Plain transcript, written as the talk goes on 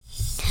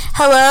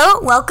Hello,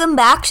 welcome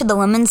back to the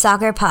Women's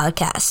Soccer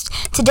Podcast.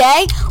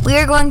 Today, we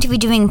are going to be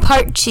doing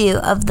part 2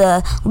 of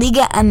the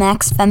Liga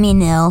MX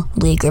Femenil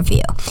League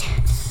Review.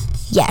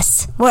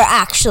 Yes, we're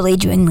actually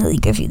doing the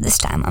League Review this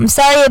time. I'm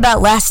sorry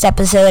about last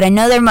episode. I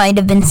know there might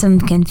have been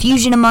some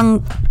confusion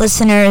among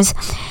listeners.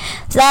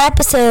 So that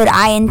episode,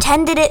 I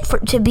intended it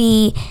to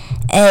be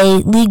a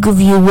League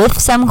Review with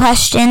some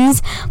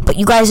questions, but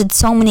you guys had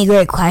so many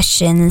great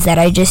questions that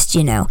I just,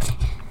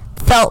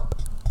 felt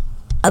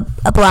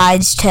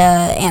obliged to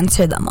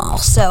answer them all.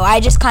 So I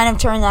just kind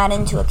of turned that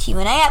into a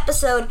Q&A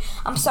episode.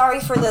 I'm sorry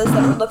for those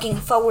that were looking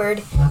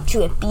forward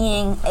to it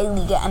being a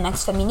Liga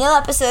MX Femenil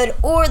episode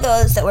or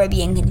those that were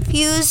being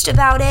confused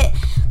about it,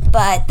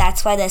 but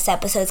that's why this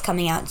episode's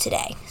coming out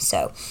today.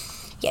 So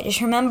yeah,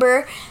 just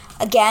remember,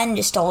 again,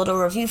 just a little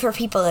review for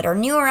people that are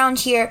new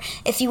around here.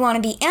 If you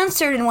want to be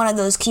answered in one of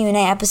those Q&A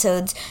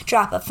episodes,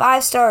 drop a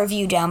 5-star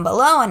review down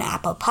below on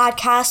Apple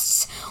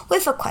Podcasts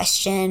with a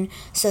question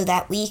so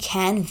that we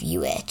can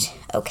view it.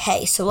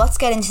 Okay, so let's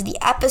get into the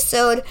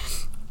episode.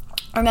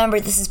 Remember,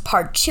 this is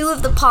part 2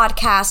 of the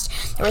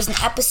podcast. There was an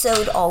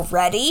episode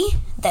already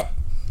that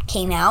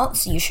came out,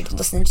 so you should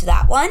listen to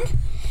that one.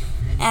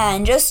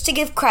 And just to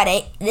give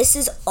credit,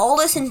 all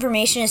this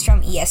information is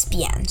from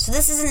ESPN. So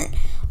this isn't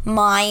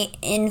my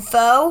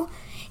info.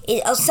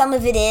 Some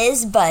of it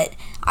is, but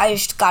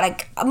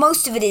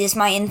most of it is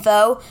my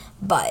info,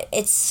 but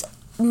it's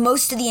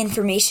most of the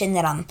information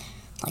that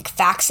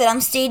facts that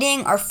I'm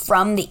stating are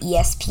from the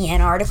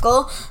ESPN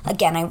article.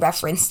 Again, I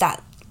referenced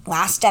that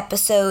last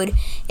episode.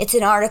 It's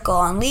an article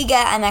on Liga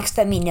MX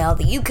Femenil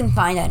that you can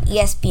find on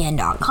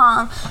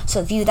ESPN.com,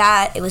 so view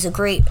that. It was a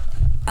great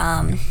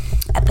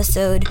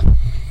episode,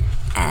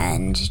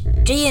 and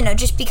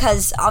just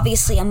because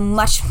obviously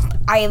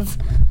I have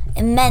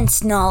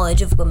immense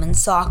knowledge of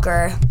women's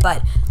soccer,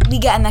 but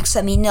Liga MX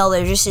Femenil,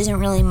 there just isn't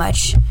really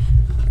much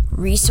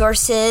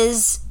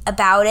resources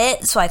about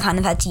it, so I kind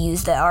of had to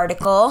use the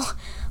article.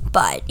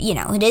 But,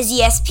 it is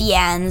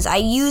ESPN's. I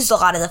used a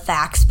lot of the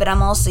facts, but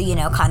I'm also,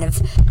 kind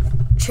of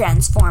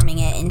transforming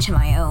it into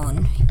my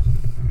own,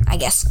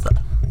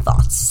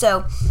 thoughts.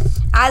 So,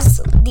 as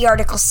the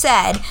article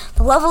said,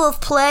 the level of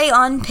play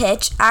on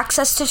pitch,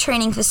 access to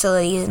training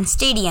facilities and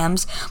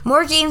stadiums,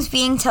 more games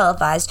being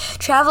televised,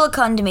 travel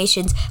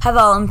accommodations have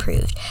all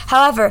improved.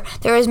 However,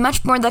 there is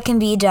much more that can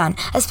be done,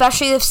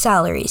 especially with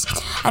salaries.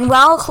 And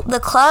while the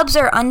clubs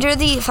are under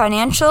the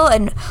financial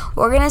and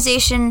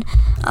organization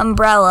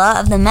umbrella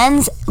of the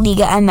men's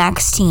Liga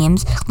MX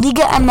teams,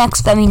 Liga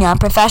MX Femenil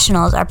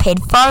professionals are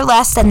paid far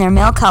less than their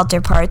male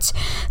counterparts,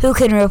 who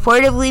can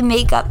reportedly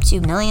make up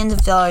to millions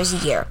of dollars a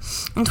year.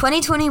 In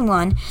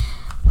 2021,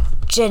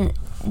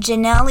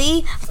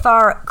 Janelli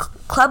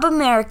Club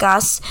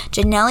Americas,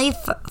 Janelli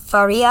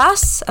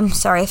Farias, I'm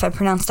sorry if I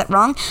pronounced that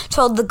wrong,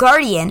 told The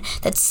Guardian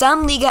that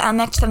some Liga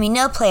MX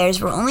Femenil players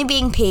were only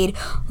being paid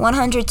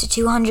 $100 to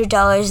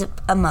 $200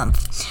 a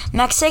month.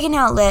 Mexican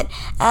outlet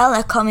El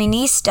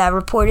Economista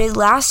reported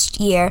last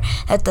year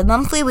that the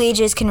monthly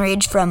wages can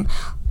range from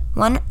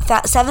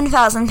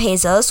 7,000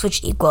 pesos,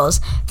 which equals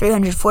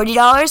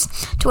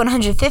 $340, to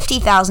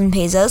 150,000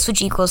 pesos,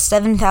 which equals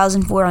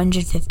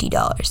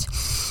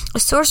 $7,450. A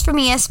source from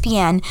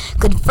ESPN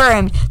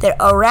confirmed that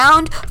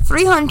around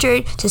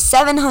 $300 to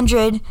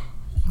 $700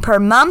 per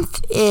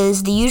month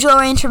is the usual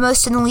range for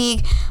most in the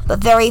league, but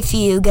very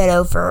few get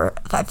over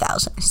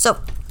 $5,000. So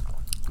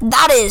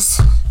that is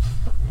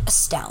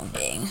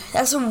astounding.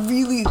 That's a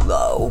really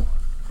low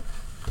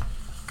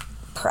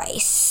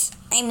price.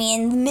 I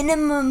mean, the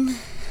minimum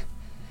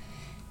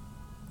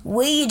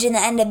wage in the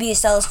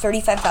NWSL is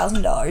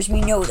 $35,000.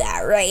 We know that,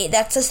 right?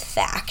 That's a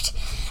fact.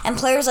 And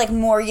players like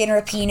Morgan,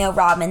 Rapinoe,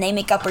 Rodman, they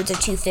make upwards of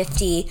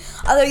 $250.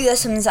 Other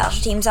U.S. women's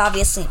national teams,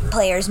 obviously,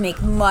 players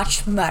make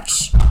much,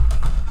 much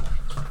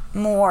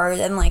more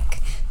than, the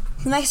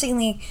Mexican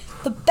League.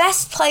 The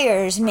best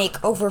players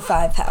make over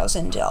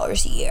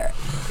 $5,000 a year.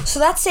 So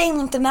that's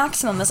saying, the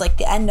maximum is, the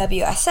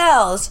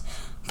NWSL's.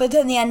 But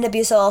then the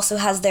NWSL also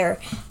has their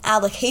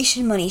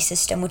allocation money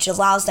system, which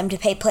allows them to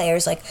pay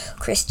players like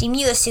Christy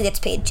Mewis, who gets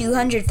paid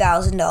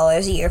 $200,000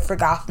 a year for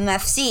Gotham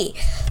FC.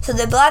 So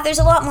there's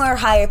a lot more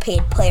higher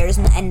paid players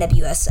in the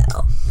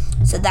NWSL.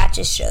 So that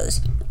just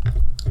shows.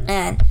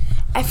 And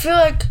I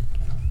feel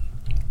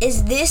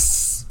is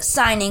this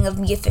signing of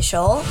the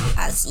official,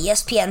 as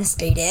ESPN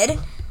stated,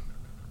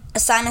 a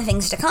sign of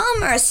things to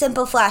come, or a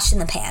simple flash in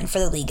the pan for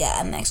the Liga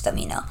MX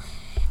Femenil?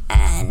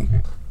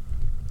 And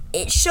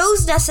it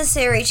shows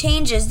necessary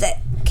changes that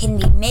can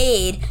be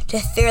made to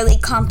fairly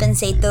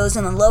compensate those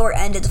on the lower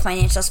end of the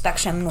financial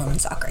spectrum in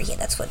women's soccer. Yeah,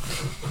 that's what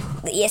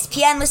the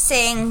ESPN was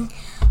saying.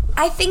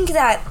 I think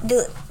that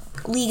the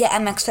Liga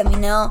MX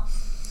Femenil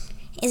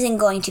isn't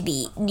going to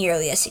be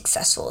nearly as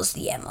successful as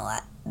the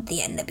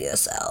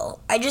NWSL.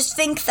 I just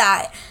think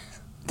that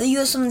the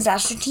U.S. women's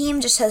national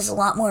team just has a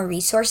lot more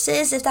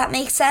resources, if that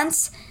makes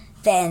sense,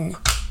 than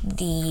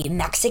the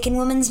Mexican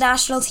women's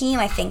national team.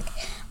 I think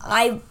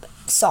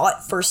saw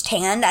it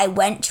firsthand. I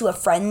went to a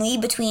friendly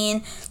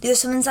between the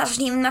U.S. women's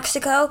national team and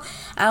Mexico,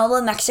 and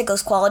although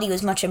Mexico's quality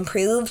was much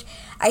improved,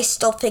 I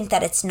still think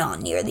that it's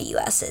not near the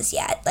U.S.'s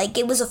yet. Like,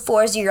 it was a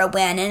 4-0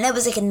 win, and it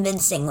was a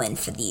convincing win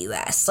for the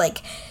U.S. Like,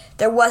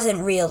 there wasn't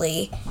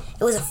really...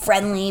 It was a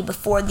friendly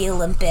before the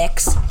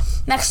Olympics.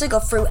 Mexico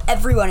threw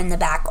everyone in the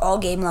back all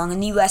game long,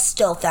 and the U.S.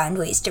 still found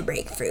ways to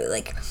break through.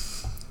 Like,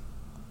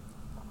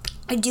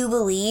 I do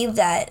believe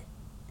that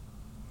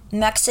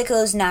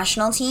Mexico's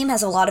national team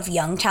has a lot of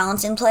young,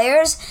 talented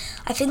players.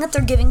 I think that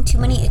they're giving too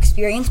many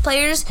experienced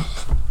players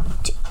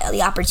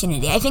the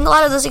opportunity. I think a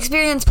lot of those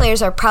experienced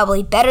players are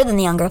probably better than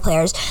the younger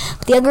players.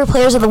 But the younger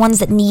players are the ones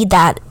that need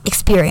that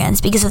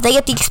experience, because if they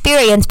get the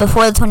experience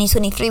before the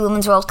 2023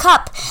 Women's World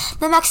Cup,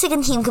 the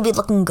Mexican team could be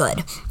looking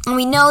good. And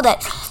we know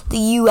that the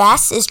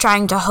U.S. is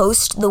trying to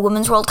host the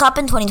Women's World Cup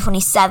in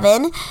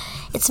 2027.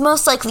 It's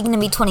most likely going to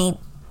be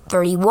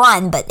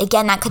 2031, but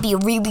again, that could be a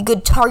really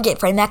good target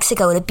for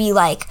Mexico to be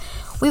like,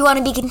 we want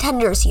to be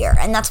contenders here.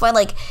 And that's why,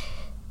 like,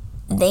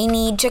 they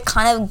need to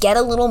kind of get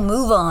a little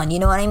move on, you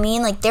know what I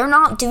mean? Like, they're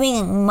not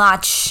doing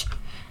much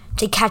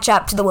to catch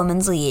up to the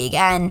Women's League.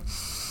 And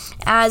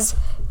as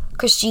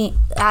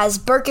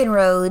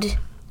Birkenrode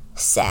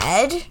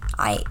said,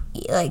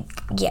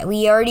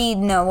 we already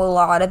know a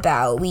lot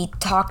about, we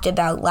talked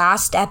about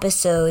last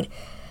episode,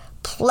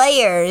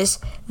 players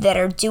that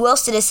are dual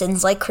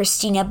citizens like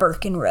Christina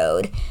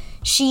Birkenrode.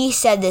 She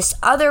said this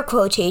other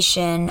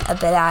quotation about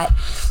that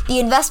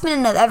the investment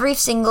in every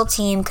single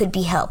team could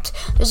be helped.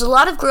 There's a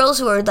lot of girls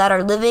that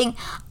are living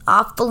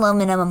off below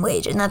minimum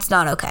wage, and that's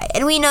not okay.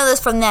 And we know this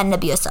from the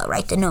NWSL,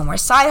 right? The No More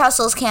Side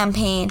Hustles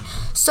campaign.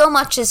 So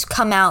much has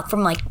come out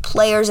from, like,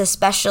 players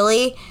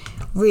especially,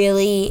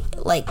 really,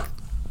 like,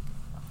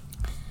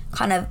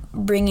 kind of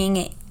bringing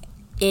it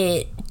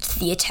to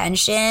the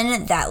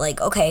attention that, like,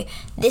 okay,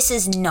 this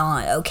is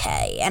not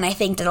okay. And I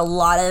think that a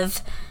lot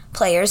of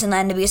players in the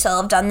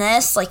NWSL have done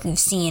this. Like, we've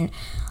seen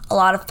a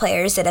lot of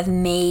players that have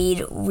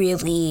made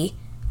really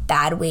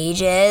bad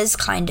wages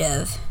kind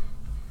of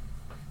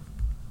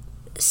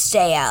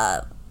stay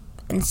up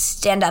and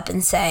stand up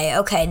and say,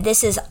 okay,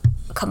 this is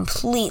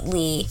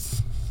completely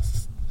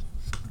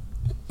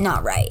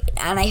not right.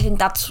 And I think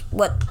that's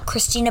what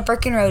Christina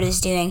Birkenrode is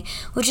doing,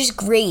 which is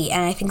great.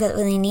 And I think that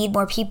we need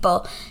more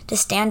people to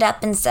stand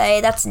up and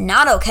say that's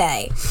not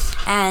okay.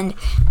 And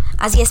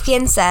as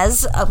ESPN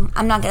says,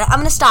 I'm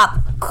gonna stop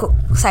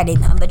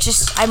citing them, but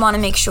just I want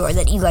to make sure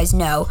that you guys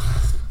know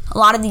a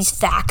lot of these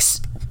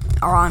facts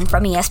are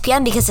from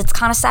ESPN, because it's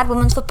kind of sad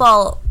women's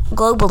football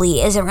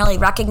globally isn't really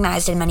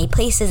recognized in many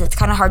places. It's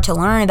kind of hard to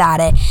learn about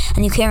it,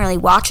 and you can't really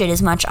watch it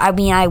as much. I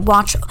mean, I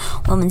watch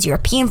women's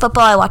European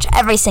football, I watch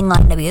every single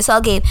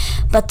NWSL game,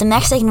 but the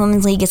Mexican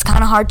Women's League, is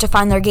kind of hard to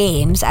find their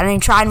games, and I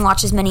try and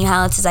watch as many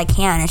highlights as I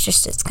can.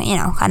 It's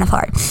kind of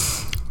hard.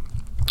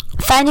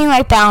 Finding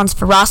right balance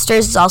for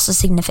rosters is also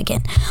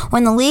significant.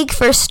 When the league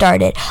first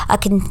started, a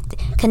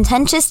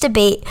contentious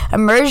debate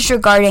emerged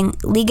regarding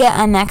Liga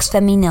MX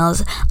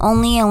Femenil's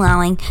only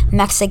allowing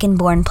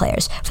Mexican-born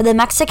players. For the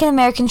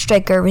Mexican-American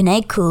striker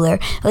Renee Cooler,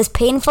 it was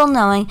painful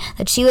knowing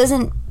that she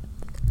wasn't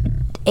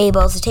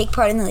able to take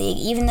part in the league,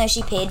 even though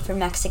she paid for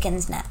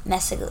Mexico's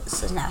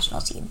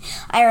national team.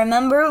 I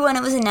remember when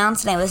it was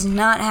announced, and I was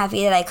not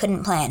happy that I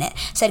couldn't play in it,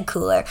 said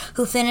Cooler,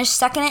 who finished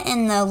second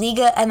in the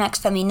Liga MX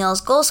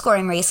Femenil's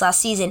goal-scoring race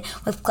last season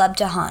with Club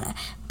Tejana,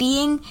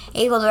 being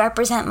able to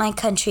represent my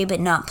country but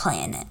not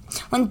play in it.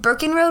 When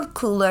Birkenrode,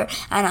 Cooler,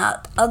 and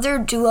other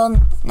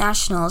dual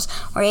nationals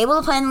were able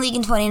to play in the league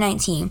in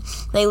 2019,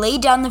 they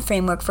laid down the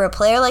framework for a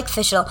player like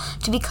Fischel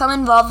to become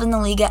involved in the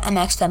Liga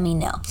MX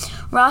Femenil.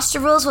 Roster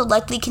rules will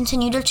likely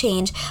continue to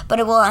change, but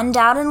it will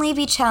undoubtedly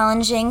be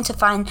challenging to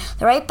find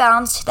the right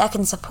balance that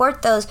can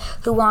support those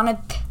who want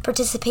to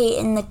participate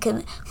in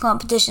the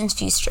competition's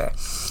future.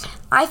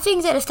 I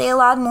think that if they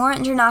allowed more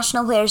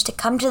international players to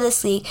come to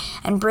this league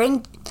and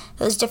bring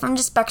those different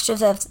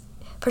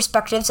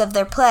perspectives of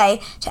their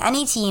play to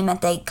any team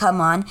that they come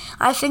on,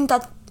 I think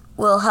that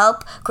will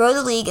help grow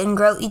the league and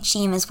grow each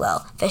team as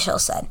well, Fischel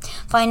said.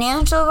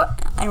 Financial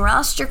and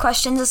roster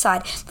questions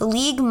aside, the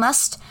league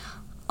must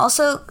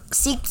also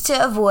seek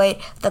to avoid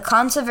the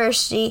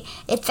controversy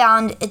it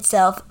found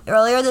itself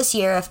earlier this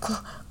year of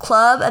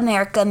Club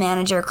America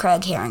manager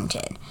Craig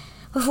Harrington.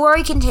 Before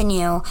I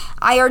continue,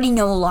 I already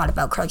know a lot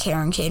about Craig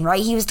Harrington,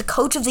 right? He was the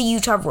coach of the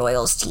Utah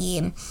Royals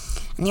team,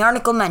 and the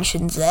article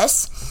mentions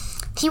this.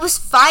 He was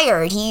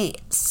fired. He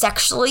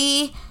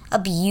sexually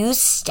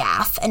abused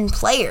staff and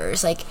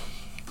players. Like,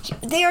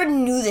 they already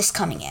knew this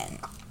coming in.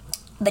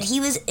 But he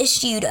was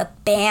issued a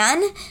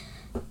ban,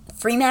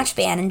 free-match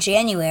ban in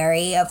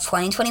January of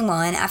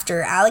 2021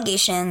 after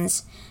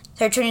allegations,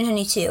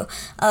 2022,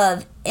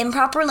 of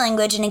improper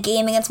language in a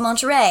game against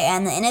Monterrey,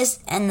 and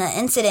the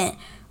incident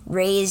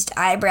raised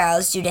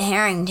eyebrows due to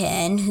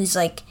Harrington, who's,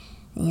 like,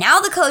 now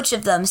the coach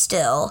of them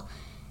still,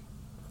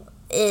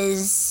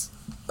 is,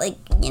 like,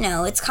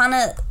 it's kind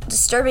of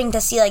disturbing to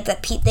see, like,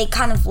 that they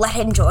kind of let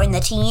him join the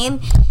team,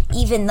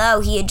 even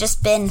though he had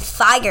just been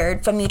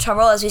fired from Utah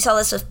Royals. We saw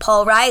this with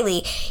Paul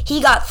Riley.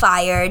 He got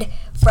fired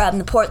from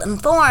the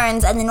Portland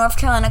Thorns, and the North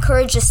Carolina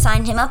Courage just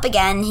signed him up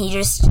again. He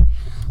just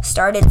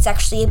started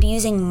sexually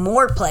abusing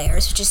more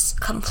players, which is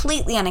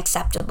completely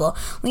unacceptable.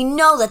 We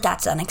know that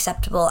that's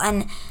unacceptable,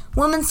 and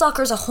women's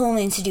soccer as a whole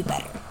needs to do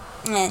better.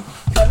 And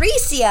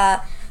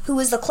Faricia, who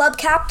was the club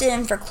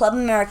captain for Club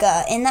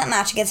America in that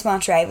match against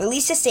Monterrey,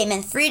 released a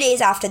statement 3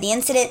 days after the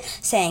incident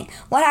saying,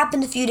 "What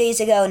happened a few days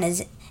ago and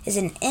is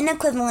an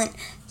inequivalent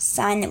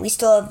sign that we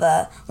still have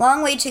a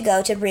long way to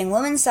go to bring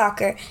women's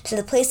soccer to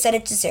the place that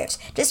it deserves.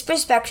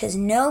 Disrespect has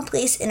no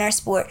place in our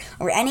sport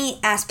or any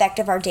aspect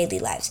of our daily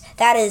lives."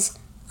 That is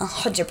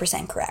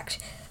 100% correct.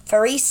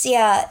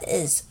 Faricia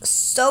is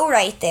so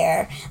right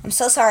there. I'm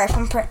so sorry if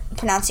I'm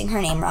pronouncing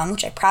her name wrong,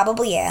 which I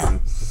probably am.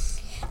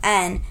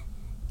 And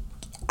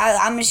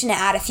I'm just going to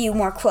add a few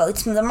more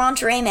quotes. The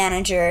Monterrey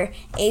manager,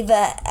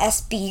 Eva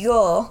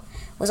Espillo,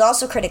 was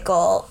also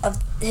critical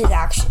of his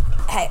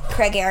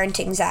Craig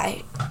Arrington's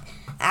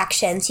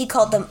actions. She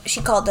called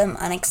them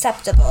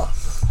unacceptable.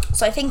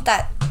 So I think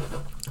that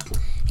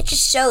it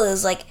just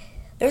shows, like,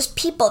 there's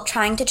people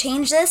trying to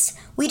change this.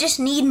 We just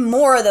need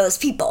more of those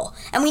people.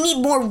 And we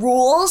need more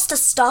rules to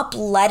stop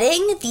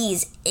letting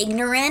these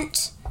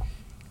ignorant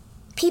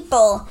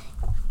people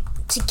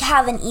to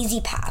have an easy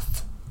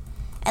path.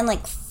 And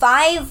like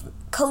 5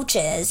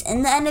 coaches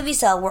in the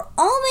NWSL were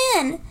all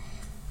men.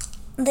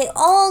 They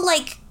all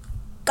like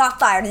got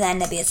fired in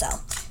the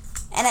NWSL.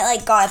 And it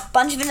like got a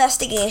bunch of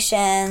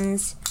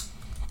investigations.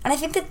 And I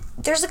think that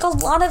there's like a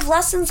lot of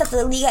lessons that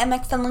the Liga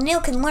MX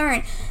Femenil can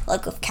learn,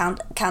 like with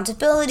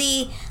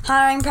accountability,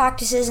 hiring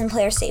practices, and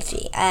player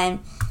safety. And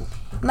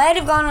it might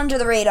have gone under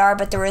the radar,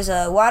 but there was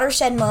a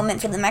watershed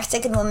moment for the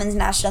Mexican women's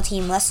national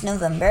team last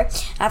November.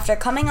 After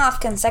coming off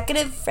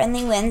consecutive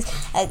friendly wins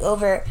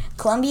over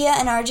Colombia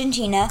and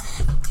Argentina,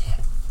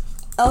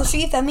 El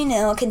Tri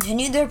Femenil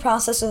continued their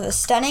process with a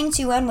stunning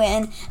 2-1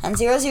 win and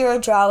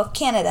 0-0 draw with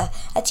Canada,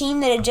 a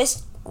team that had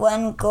just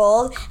won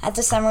gold at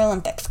the Summer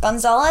Olympics.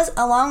 Gonzalez,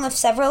 along with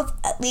several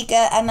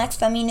Liga MX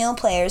Femenil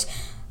players,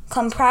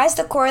 comprised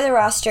the core of the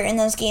roster in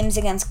those games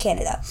against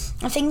Canada.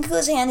 I think it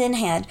goes hand in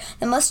hand.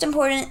 The most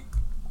important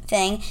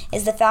thing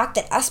is the fact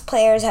that us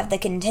players have the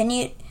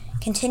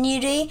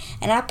continuity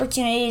and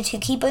opportunity to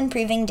keep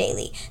improving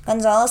daily.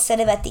 Gonzalez said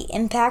about the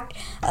impact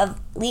of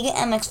Liga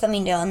MX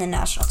Femenil on the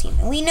national team.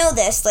 And we know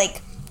this,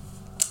 like,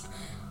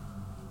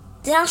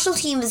 the national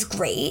team is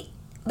great,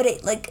 but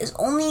it is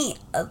only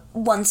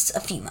once a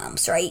few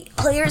months, right?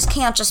 Players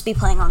can't just be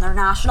playing on their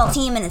national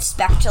team and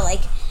expect to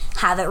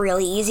have it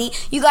really easy.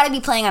 You got to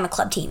be playing on a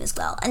club team as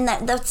well, and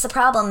that's the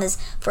problem. Is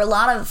for a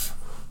lot of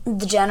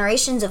the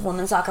generations of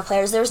women's soccer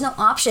players, there's no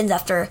options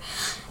after,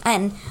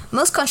 and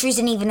most countries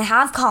didn't even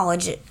have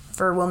college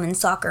for women's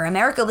soccer.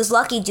 America was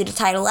lucky due to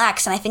Title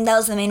X, and I think that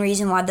was the main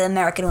reason why the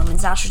American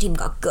women's national team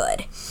got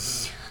good.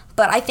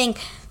 But I think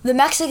the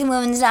Mexican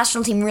women's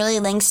national team really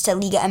links to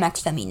Liga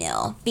MX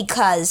Femenil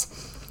because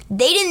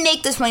they didn't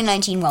make the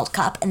 2019 World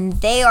Cup, and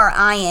they are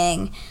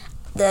eyeing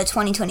the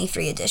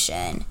 2023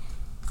 edition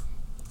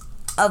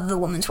of the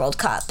Women's World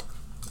Cup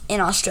in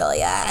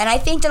Australia. And I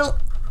think that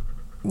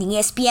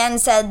ESPN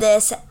said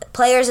this,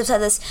 players have said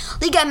this,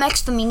 Liga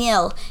MX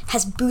Femenil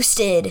has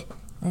boosted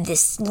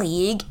this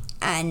league,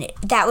 and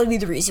that would be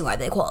the reason why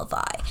they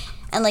qualify.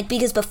 And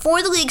because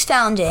before the league's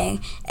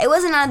founding, it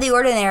wasn't out of the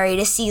ordinary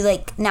to see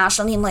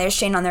national team players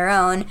train on their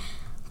own,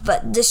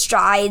 but the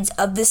strides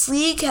of this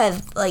league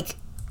have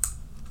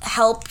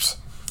helped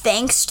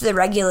thanks to the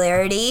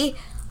regularity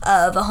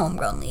of a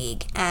homegrown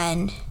league.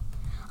 And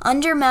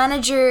under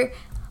manager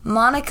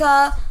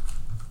Monica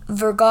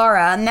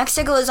Vergara,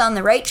 Mexico is on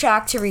the right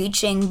track to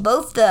reaching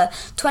both the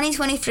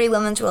 2023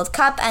 Women's World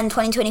Cup and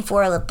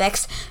 2024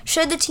 Olympics.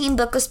 Should the team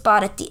book a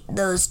spot at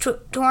those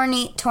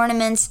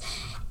tournaments,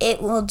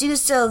 it will do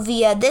so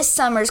via this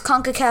summer's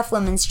CONCACAF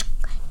Women's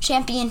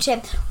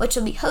Championship, which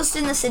will be hosted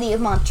in the city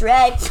of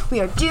Monterrey. We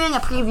are doing a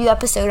preview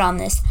episode on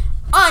this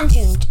on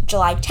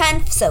July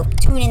 10th, so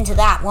tune into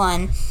that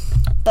one.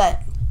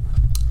 But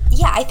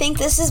yeah, I think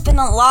this has been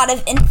a lot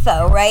of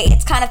info, right?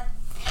 It's kind of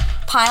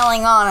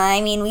piling on. I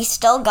mean, we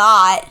still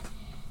got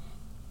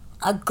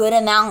a good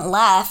amount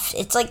left.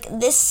 It's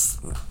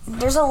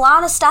there's a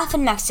lot of stuff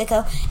in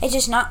Mexico. It's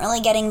just not really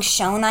getting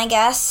shown, I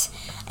guess.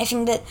 I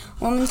think that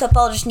women's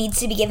football just needs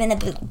to be given a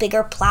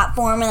bigger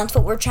platform, and that's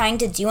what we're trying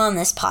to do on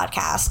this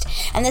podcast.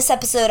 And this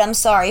episode, I'm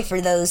sorry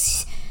for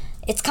those.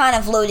 It's kind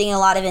of loading a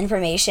lot of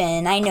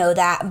information, I know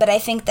that, but I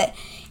think that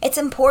it's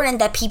important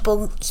that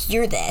people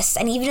hear this.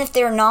 And even if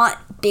they're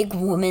not big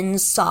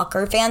women's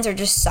soccer fans or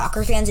just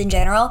soccer fans in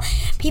general,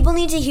 people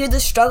need to hear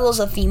the struggles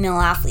of female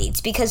athletes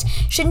because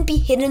it shouldn't be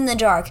hidden in the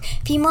dark.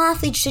 Female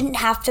athletes shouldn't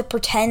have to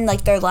pretend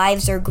like their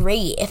lives are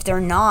great if they're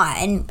not,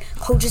 and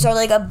coaches are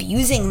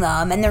abusing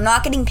them, and they're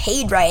not getting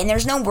paid right, and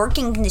there's no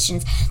working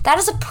conditions. That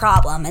is a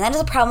problem, and that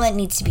is a problem that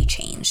needs to be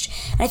changed.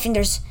 And I think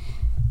there's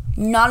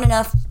not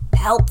enough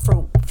help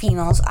for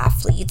female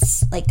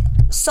athletes.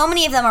 So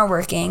many of them are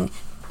working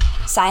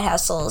side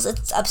hustles.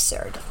 It's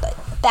absurd. But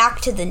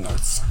back to the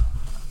notes.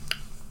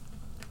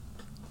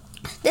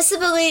 This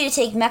ability to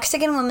take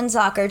Mexican women's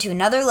soccer to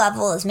another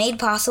level is made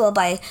possible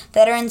by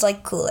veterans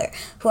like Cooler,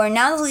 who are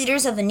now the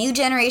leaders of a new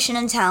generation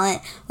of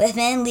talent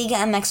within Liga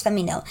MX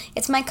Femenil.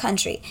 It's my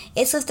country.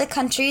 It's with the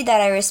country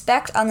that I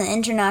respect on the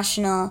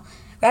international...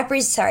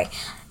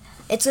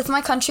 It's with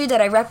my country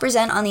that I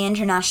represent on the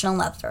international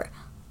level,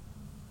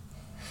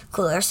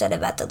 Cooler said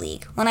about the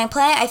league. When I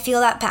play, I feel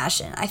that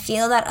passion. I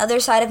feel that other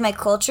side of my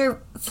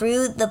culture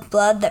through the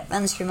blood that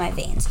runs through my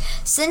veins.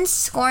 Since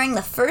scoring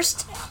the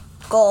first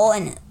goal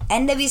in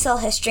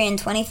NWSL history in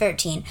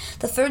 2013,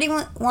 the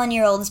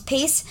 31-year-old's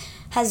pace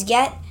has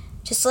yet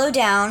to slow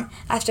down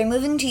after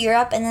moving to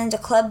Europe and then to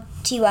Club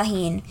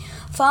Tijuana.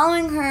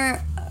 Following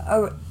her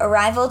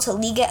arrival to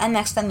Liga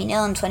MX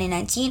Femenil in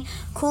 2019,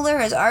 Cooler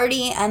has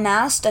already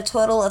amassed a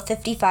total of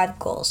 55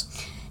 goals.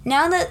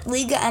 Now that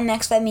Liga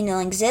MX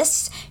Femenil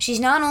exists, she's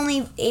not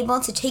only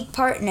able to take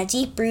part in a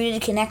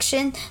deep-rooted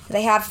connection that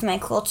I have to my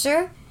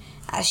culture,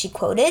 as she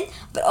quoted,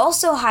 but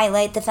also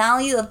highlight the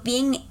value of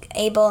being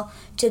able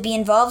to be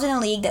involved in a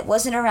league that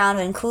wasn't around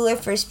when Cooler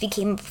first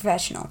became a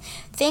professional.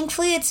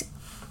 Thankfully, it's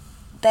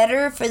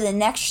better for the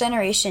next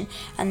generation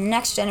and the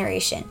next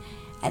generation,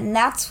 and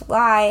that's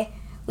why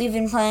we've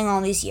been playing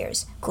all these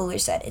years, Cooler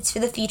said. It's for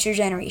the future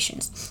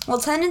generations. While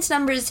attendance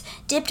numbers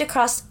dipped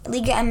across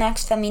Liga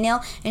MX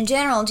Femenil in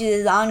general due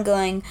to the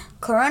ongoing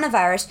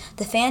coronavirus,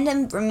 the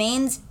fandom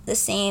remains the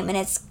same in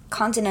its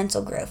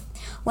continental growth.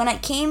 When I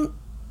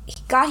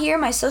got here,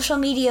 my social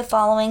media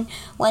following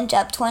went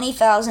up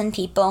 20,000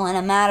 people in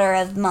a matter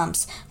of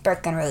months,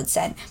 Birkenrode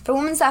said. For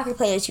women's soccer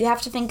players, you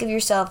have to think of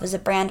yourself as a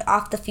brand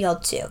off the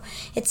field too.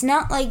 It's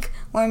not like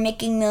we're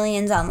making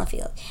millions on the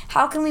field.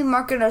 How can we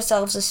market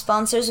ourselves as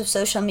sponsors of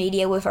social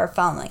media with our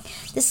following?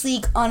 This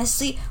league,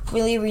 honestly,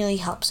 really, really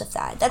helps with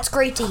that. That's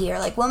great to hear.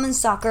 Like, women's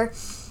soccer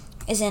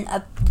isn't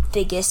a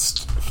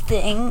biggest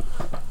thing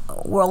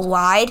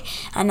worldwide,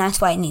 and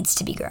that's why it needs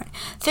to be grown.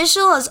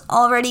 Fischl has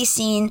already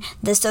seen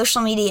the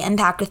social media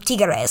impact with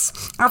Tigres.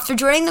 After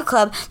joining the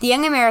club, the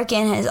young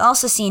American has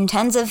also seen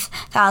tens of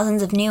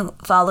thousands of new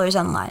followers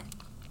online.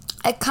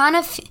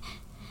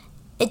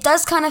 It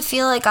does kind of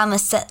feel like I'm a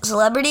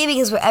celebrity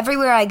because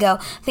everywhere I go,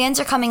 fans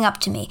are coming up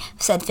to me,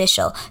 said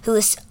Fischl, who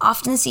is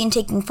often seen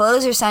taking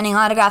photos or signing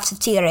autographs of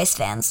Tigres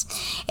fans.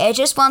 It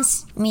just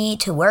wants me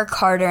to work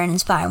harder and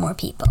inspire more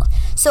people.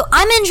 So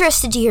I'm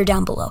interested to hear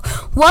down below.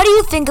 What do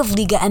you think of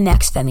Liga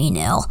MX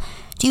Femenil?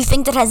 Do you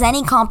think that has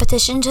any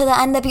competition to the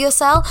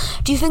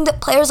NWSL? Do you think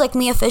that players like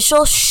Mia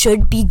Fischl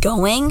should be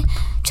going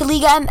to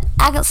Liga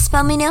MX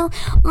Femenil?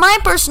 My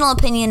personal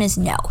opinion is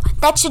no.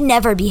 That should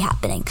never be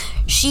happening.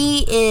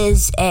 She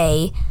is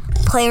a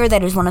player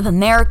that is one of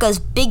America's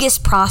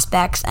biggest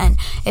prospects, and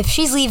if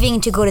she's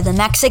leaving to go to the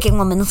Mexican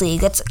Women's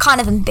League, that's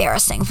kind of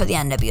embarrassing for the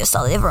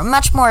NWSL. They have a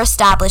much more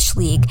established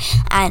league,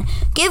 and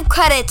give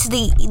credit to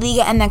the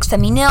Liga MX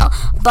Femenil,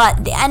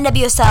 but the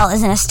NWSL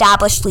is an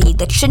established league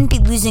that shouldn't be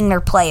losing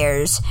their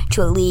players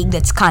to a league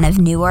that's kind of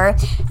newer,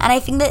 and I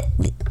think that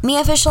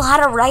Mia Fischl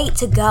had a right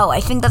to go.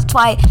 I think that's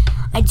why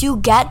I do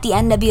get the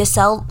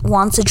NWSL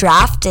wants a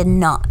draft and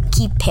not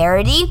keep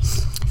parity.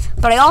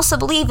 But I also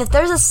believe if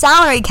there's a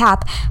salary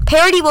cap,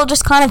 parity will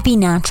just kind of be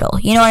natural.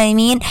 You know what I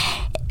mean?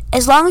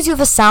 As long as you have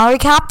a salary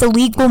cap, the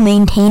league will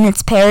maintain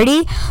its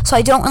parity. So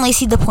I don't really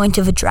see the point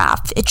of a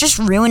draft. It's just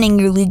ruining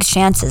your league's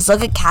chances.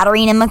 Look at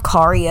Katarina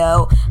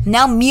Macario,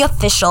 now Mia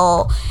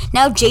Fischl,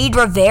 now Jade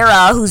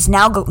Rivera, who's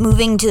now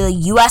moving to the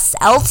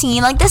USL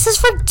team. Like, this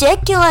is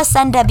ridiculous,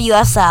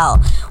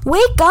 NWSL.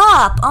 Wake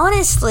up,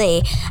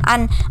 honestly.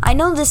 And I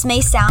know this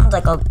may sound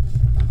like a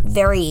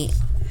very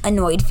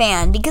annoyed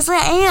fan, because I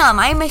am.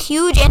 I'm a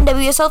huge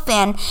NWSL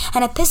fan,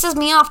 and it pisses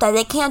me off that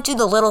they can't do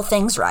the little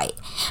things right.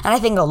 And I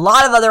think a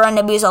lot of other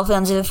NWSL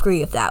fans would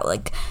agree with that.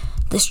 Like,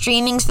 the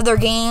streamings for their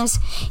games,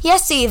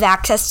 yes, they have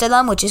access to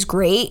them, which is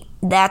great.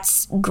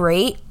 That's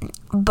great.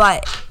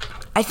 But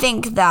I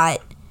think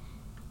that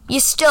you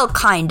still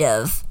kind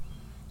of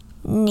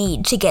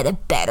need to get a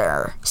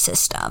better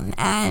system.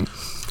 And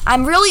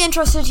I'm really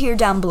interested to hear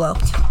down below,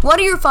 what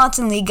are your thoughts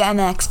on Liga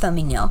MX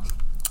Femenil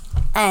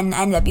and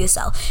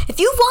NWSL? If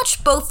you've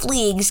watched both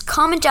leagues,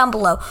 comment down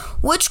below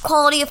which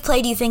quality of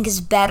play do you think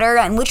is better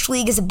and which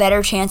league has a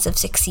better chance of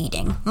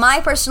succeeding. My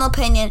personal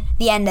opinion,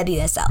 the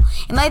NWSL.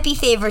 It might be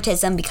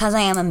favoritism because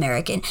I am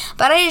American,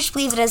 but I just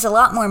believe it has a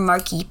lot more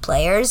marquee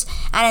players,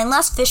 and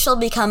unless Fischl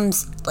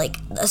becomes like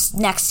the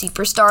next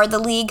superstar of the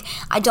league,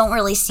 I don't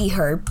really see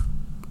her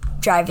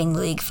driving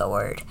the league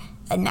forward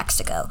in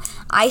Mexico.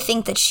 I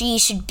think that she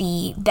should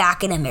be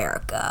back in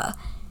America.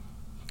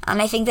 And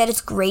I think that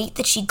it's great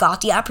that she got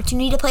the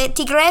opportunity to play at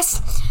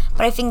Tigres,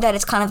 but I think that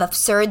it's kind of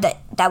absurd that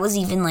that was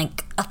even,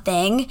 like, a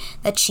thing,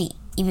 that she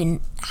even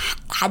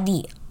had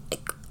the,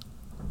 like,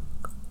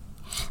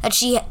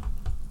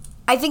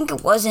 I think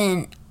it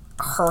wasn't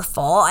her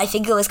fault. I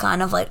think it was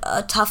kind of, like,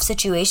 a tough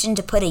situation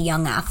to put a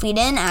young athlete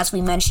in, as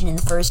we mentioned in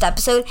the first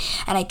episode,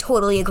 and I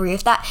totally agree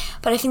with that.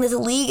 But I think that the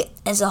league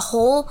as a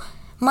whole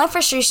my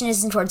frustration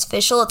isn't towards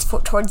official, it's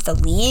towards the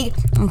league.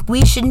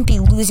 We shouldn't be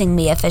losing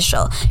the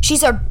official.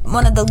 She's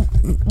one of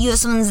the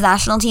U.S. women's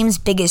national team's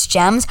biggest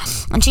gems,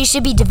 and she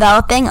should be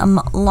developing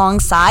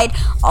alongside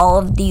all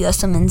of the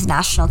U.S. women's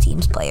national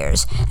team's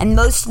players, and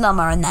most of them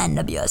are in the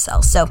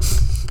NWSL. So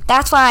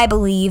that's why I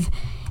believe,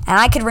 and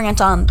I could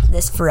rant on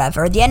this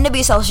forever, the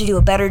NWSL should do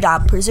a better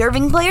job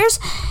preserving players,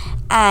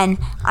 and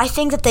I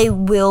think that they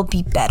will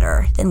be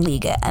better than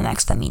Liga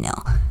MX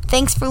Femenil.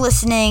 Thanks for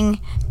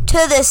listening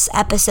to this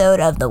episode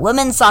of the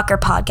Women's Soccer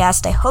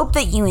Podcast. I hope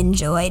that you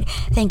enjoyed.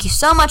 Thank you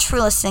so much for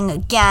listening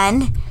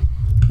again.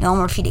 No,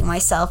 I'm repeating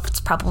myself. It's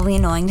probably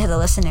annoying to the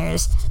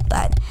listeners,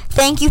 but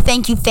thank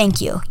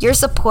you. Your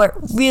support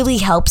really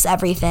helps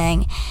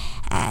everything.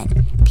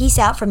 And peace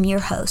out from your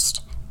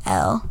host,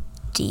 LDG.